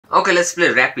Okay, let's play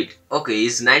rapid. Okay,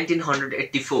 it's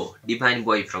 1984. Divine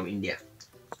boy from India.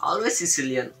 Always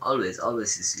Sicilian. Always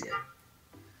Sicilian.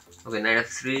 Okay, knight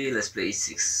f3. Let's play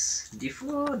e6.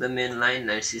 d4. The main line.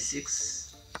 Knight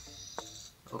c6.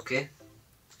 Okay.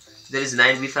 There is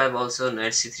knight b5 also.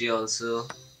 Knight c3 also.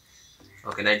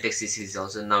 Okay, knight takes c6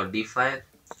 also. Now d5.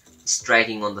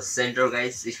 Striking on the center,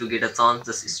 guys. If you get a chance,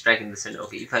 just strike in the center.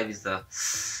 Okay, e5 is the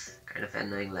kind of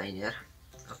annoying line here.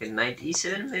 Okay, knight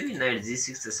e7 maybe. Knight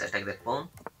g6. Just attack that pawn.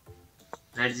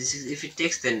 Knight g6. If it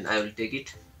takes, then I will take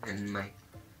it. And my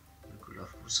could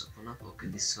of course open up. Okay,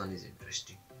 this one is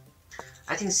interesting.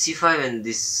 I think c5 and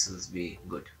this will be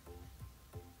good.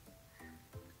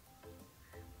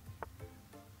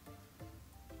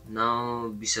 Now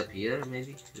bishop here,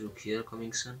 maybe rook here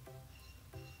coming soon.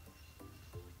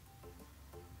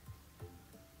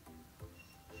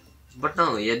 But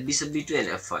now yeah, bishop b2 and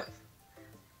f5.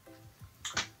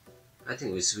 I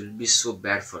think this will be so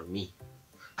bad for me.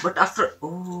 But after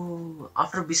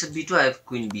bishop b2 I have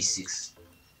queen b6.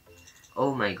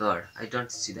 Oh my god, I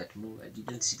don't see that move. I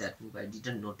didn't see that move. I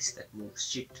didn't notice that move.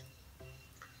 Shit.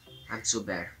 I'm so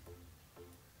bad.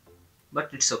 But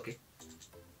it's okay.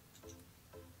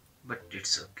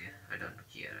 I don't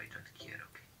care.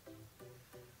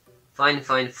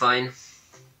 Okay. Fine.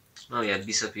 Now yeah,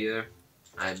 bishop here.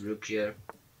 I have rook here.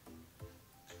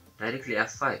 Directly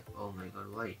f5. Oh my god,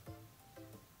 why?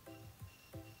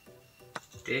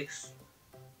 Takes.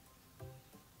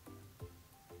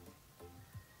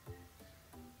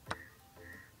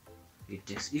 It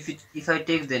takes. If I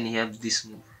take, then he have this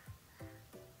move.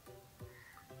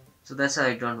 So that's why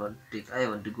I don't want to take. I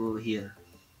want to go here.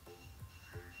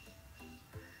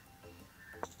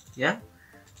 Yeah.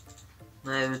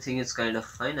 Now everything is kind of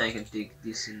fine. I can take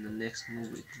this in the next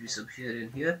move with bishop here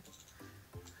and here.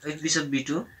 With bishop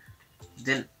b2,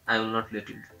 then I will not let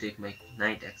him take my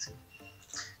knight actually.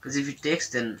 Because if he takes,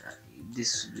 then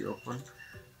this will be open.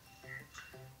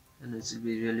 And it will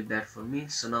be really bad for me.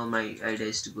 So now my idea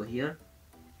is to go here.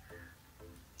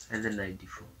 And then knight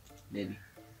d4.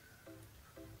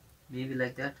 Maybe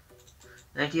like that.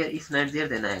 Knight here. If knight there,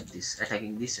 then I have this.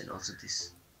 Attacking this and also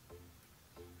this.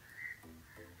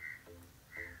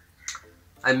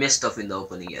 I messed up in the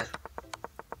opening here.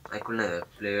 I couldn't have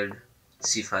played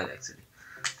c5 actually.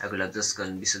 I could have just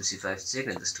gone bishop c5 check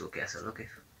and just go castle. Okay.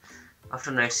 After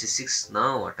knight c6,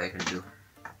 now what I can do?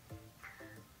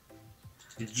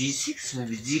 g6,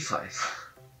 maybe g5.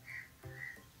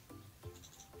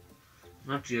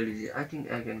 Not really. I think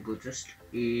I can go just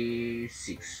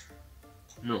a6.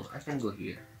 No, I can go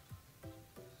here.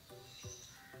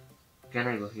 Can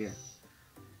I go here?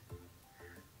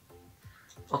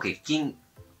 Okay, king.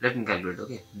 Let me calculate.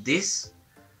 Okay, this.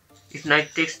 If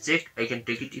knight takes check, I can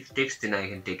take it. If takes, then I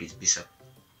can take his bishop.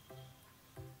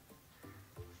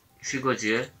 If he goes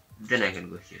here, then I can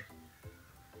go here.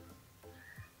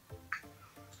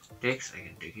 Takes, I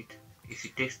can take it. If he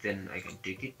takes, then I can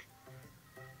take it.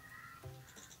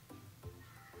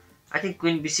 I think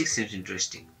queen b6 seems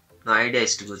interesting. Now idea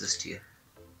is to go just here.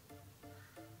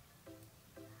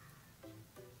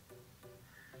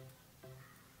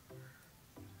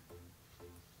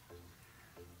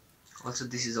 Also,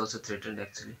 this is also threatened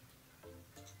actually.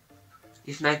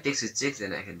 If knight takes a check,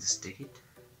 then I can just take it.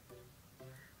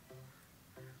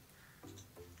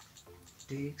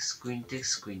 Takes, queen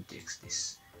takes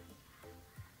this.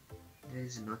 There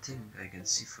is nothing I can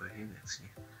see for him actually.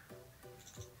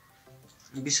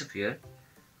 Bishop here.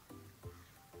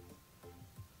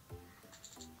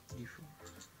 d4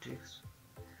 takes.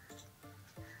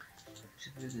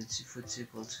 Bishop here, then c4 check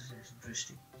also seems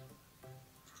interesting.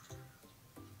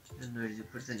 And no,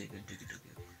 but then you can take it.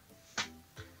 Okay.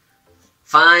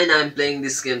 Fine, I'm playing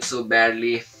this game so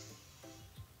badly.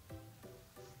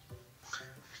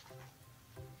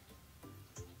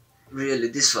 Really,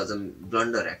 this was a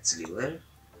blunder actually. Well,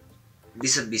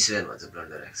 bishop b7 was a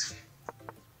blunder actually.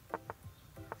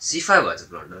 c5 was a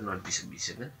blunder, not bishop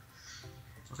b7.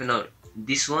 Okay, now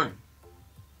this one.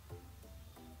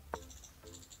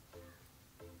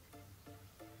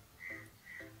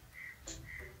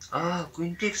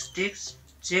 Queen takes,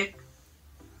 check.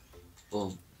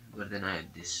 Oh, but then I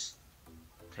have this.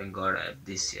 Thank God I have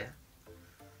this, yeah.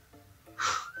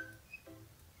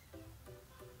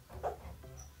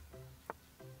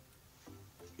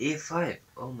 a5.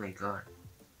 Oh my god.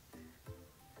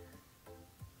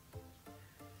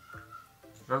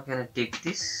 Now can I take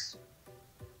this?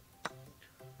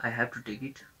 I have to take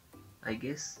it, I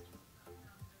guess.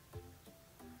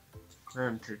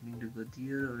 I'm threatening to go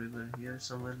there or even here,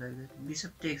 somewhere like that.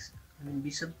 Bishop takes.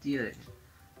 Bishop there.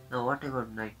 Now what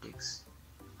about knight takes?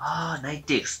 Knight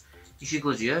takes. If he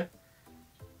goes here,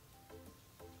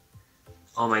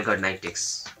 Oh my god, knight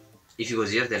takes. If he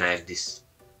goes here, then I have this.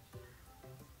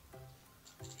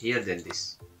 Here, then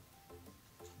this.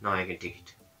 Now I can take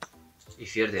it.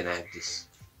 If here, then I have this.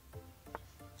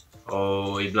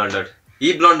 Oh, he blundered.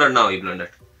 He blundered now, he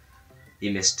blundered. He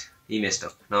missed. He messed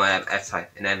up. Now I have f5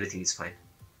 and everything is fine.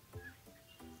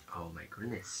 Oh my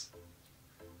goodness.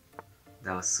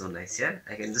 That was so nice, yeah?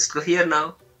 I can just go here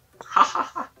now.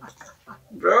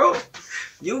 Bro,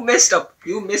 you messed up.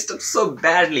 You messed up so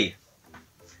badly.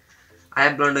 I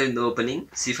have blundered in the opening.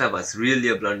 c5 was really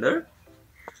a blunder.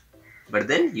 But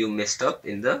then you messed up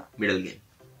in the middle game.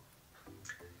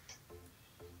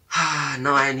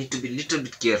 Now I need to be a little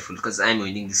bit careful because I'm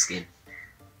winning this game.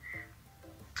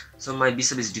 So my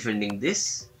bishop is defending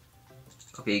this.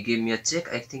 Okay, he gave me a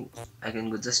check. I think I can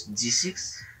go just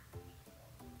g6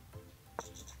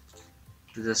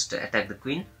 to just attack the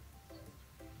queen.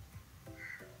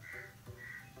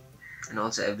 And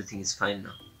also everything is fine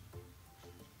now.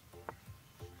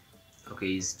 Okay,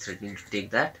 he's threatening to take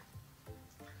that.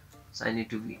 So I need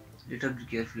to be a little bit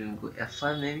careful and go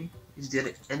f5 maybe. Is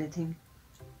there anything?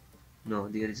 No,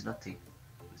 there is nothing.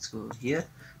 Let's go here.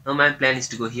 Now my plan is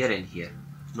to go here and here.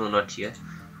 No, not here.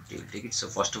 We will take it. So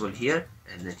first of all here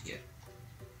and then here.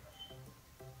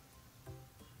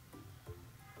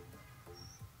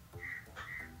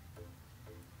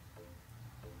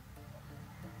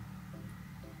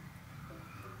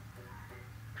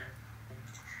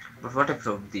 But what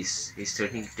about this? He's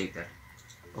threatening to take that.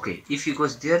 Okay, if he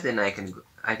goes there, then I can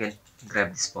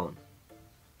grab this pawn.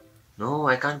 No,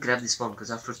 I can't grab this pawn because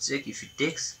after check, if he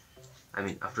takes,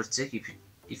 after check,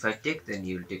 if I take, then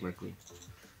he will take my queen.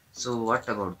 So what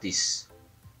about this?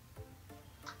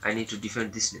 I need to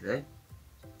defend this, right?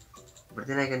 But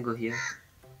then I can go here,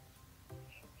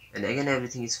 and again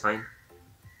everything is fine.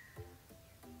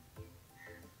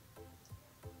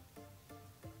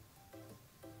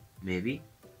 Maybe.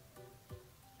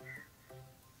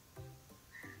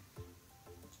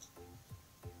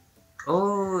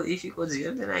 Oh, if he goes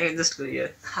here, then I can just go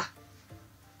here.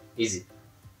 Easy.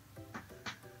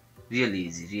 Really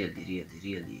easy,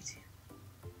 really easy.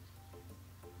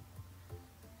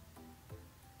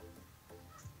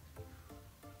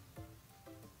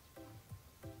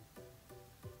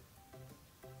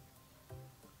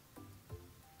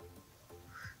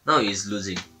 Now he is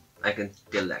losing. I can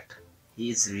tell that. He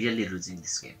is really losing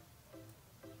this game.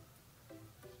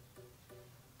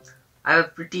 I have a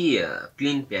pretty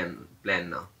clean plan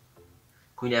now.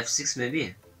 Queen f6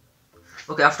 maybe.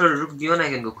 Okay, after rook b1 I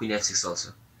can go queen f6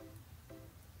 also.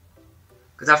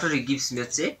 Because after he gives me a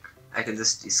check, I can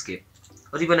just escape.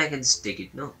 Or even I can just take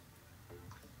it, no?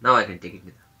 Now I can take it.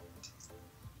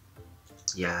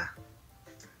 Yeah.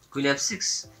 Queen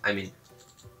f6,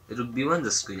 rook b1,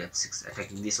 just queen f6,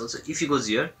 attacking this also. If he goes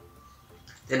here,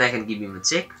 then I can give him a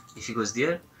check. If he goes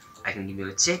there, I can give him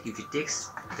a check. If he takes,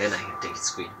 then I can take his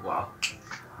queen. Wow.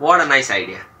 What a nice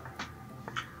idea.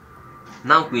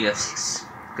 Now queen f6.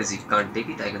 Because he can't take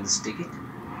it, I can just take it.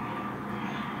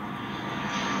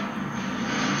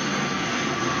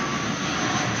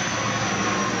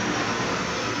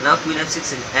 Now queen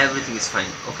f6 and everything is fine.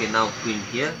 Okay, now queen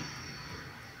here.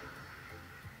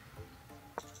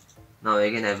 Now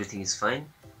again everything is fine.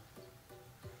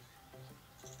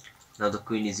 Now the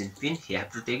queen is in pin, he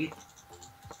have to take it.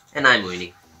 And I'm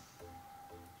winning.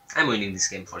 I'm winning this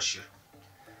game for sure.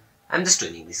 I'm just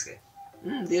winning this game.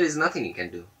 There is nothing he can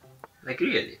do. Like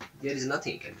really, there is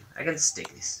nothing he can do. I can just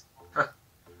take this. Huh.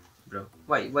 Bro,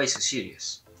 why so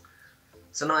serious?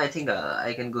 So now I think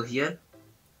I can go here.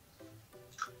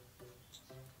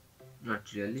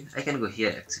 Not really. I can go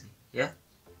here actually. Yeah.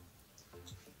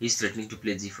 He's threatening to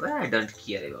play g4. I don't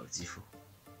care about g4.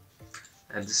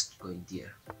 I'm just going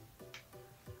there.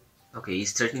 Okay,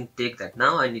 he's threatening to take that.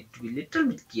 Now I need to be a little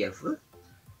bit careful.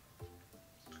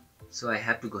 So I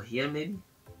have to go here maybe.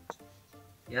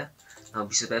 Yeah. Now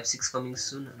bishop f6 coming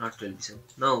soon. Not really bishop.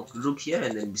 Now rook here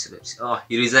and then bishop f6. Oh,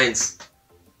 he resigns.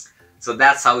 So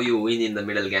that's how you win in the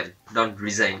middle game. Don't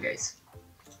resign, guys.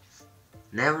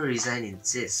 Never resign in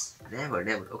chess. Never.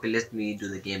 Okay, let me do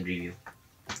the game review.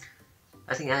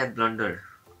 I think I have blundered.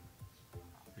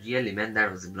 Really, man,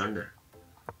 that was a blunder.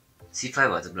 c5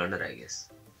 was a blunder, I guess.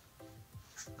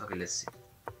 Okay, let's see.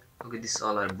 Okay, this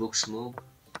all our books move.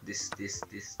 This.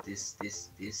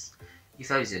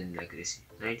 e5 is an accuracy.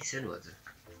 97 was it?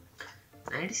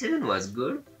 97 was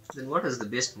good. Then what was the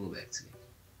best move actually?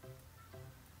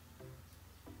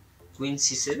 Queen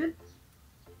c7?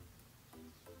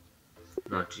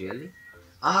 Not really.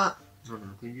 No,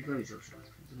 queen b5 is also not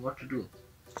good. Then what to do?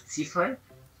 c5?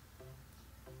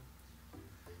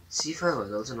 c5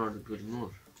 was also not a good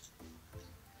move.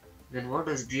 Then what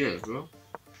does do, bro?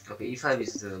 Okay, e5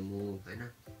 is the move,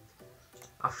 right?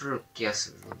 After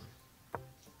castle,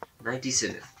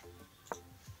 97.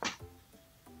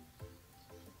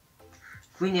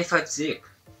 Queen a5 check.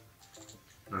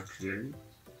 Not really.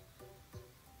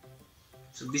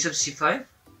 So bishop c5.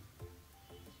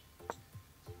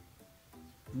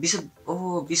 Bishop.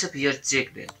 Oh, bishop here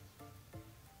check then.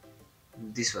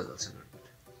 This was also not good.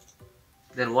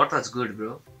 Then what was good,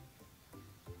 bro?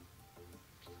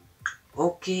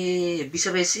 Okay,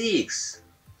 bishop a6.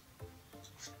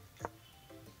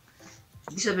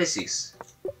 Bishop a6.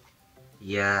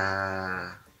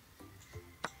 Yeah.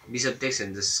 Bishop takes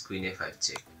and just queen a5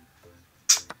 check.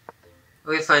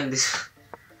 Okay, fine. This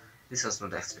was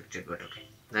not expected, but okay.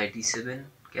 97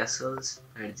 castles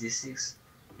at g6.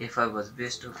 a5 was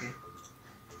best. Okay,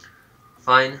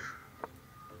 fine.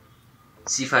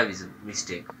 c5 is a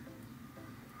mistake.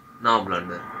 Now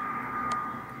blunder.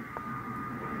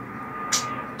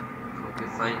 Okay,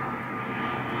 fine.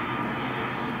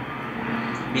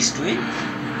 Miss twin?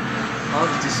 How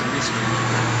is this a miss twin?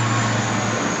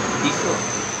 d4.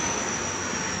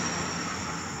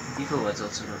 d4 was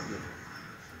also not good.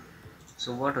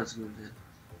 So what was good then?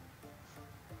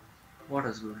 What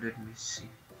was good? Let me see.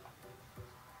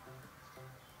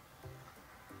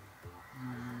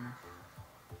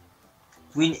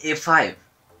 Queen a5.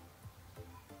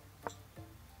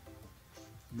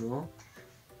 No.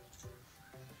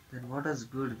 Then what was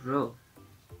good, bro?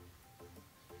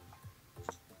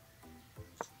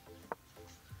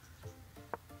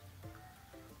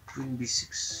 Queen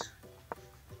b6.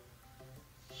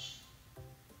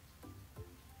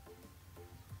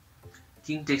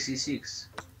 King takes e6.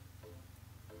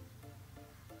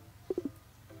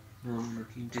 No,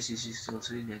 king takes e6 is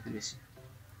also inaccuracy.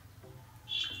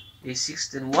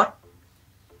 a6, then what?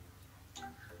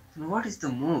 Then what is the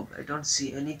move? I don't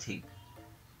see anything.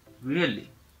 Really?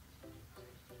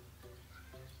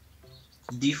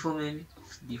 d4 maybe?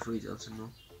 d4 is also no.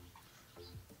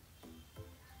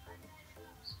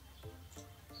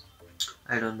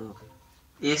 I don't know.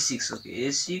 a6, okay,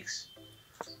 a6,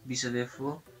 bishop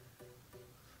f4,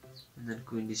 and then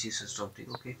queen d6 was stopped.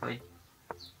 Okay, fine.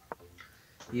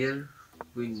 Here,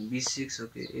 queen b6,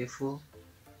 okay, a4,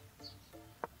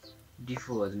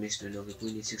 d4 was missed, and okay,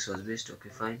 queen e6 was best. Okay,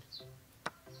 fine.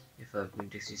 f5, queen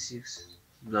takes e6,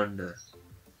 blunder,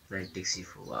 knight takes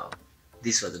e4. Wow,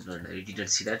 this was a blunder. You didn't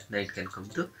see that. Knight can come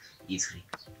to e3.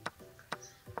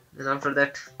 Then after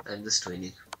that, I'm just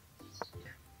winning.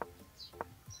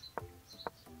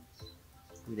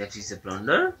 Queen f6 is a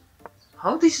blunder.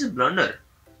 How this is a blunder?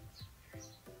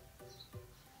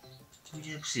 Queen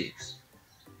f6.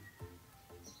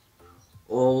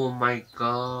 Oh my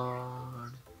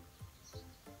god.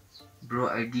 Bro,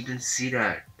 I didn't see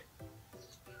that.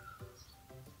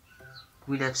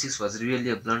 Queen f6 was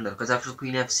really a blunder because after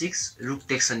queen f6, rook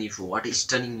takes an e4. What a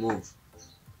stunning move.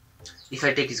 If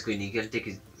I take his queen, he can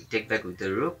take back with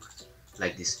the rook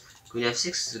like this. Queen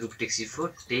f6, rook takes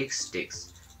e4,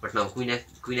 takes. But now queen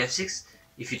f6,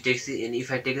 if he takes it, and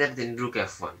if I take that, then rook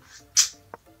f1.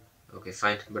 Okay,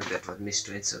 fine. But that was missed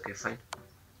twins. Okay, fine.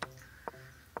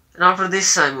 And after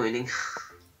this, I'm winning.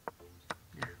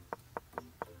 Yeah.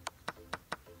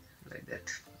 Like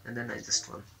that. And then I just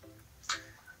won.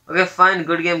 Okay, fine.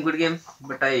 Good game.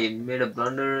 But I made a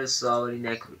blunder, so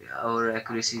our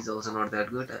accuracy is also not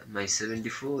that good. My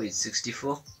 74 is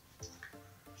 64.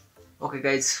 Okay,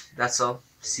 guys. That's all.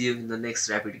 See you in the next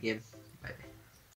rapid game.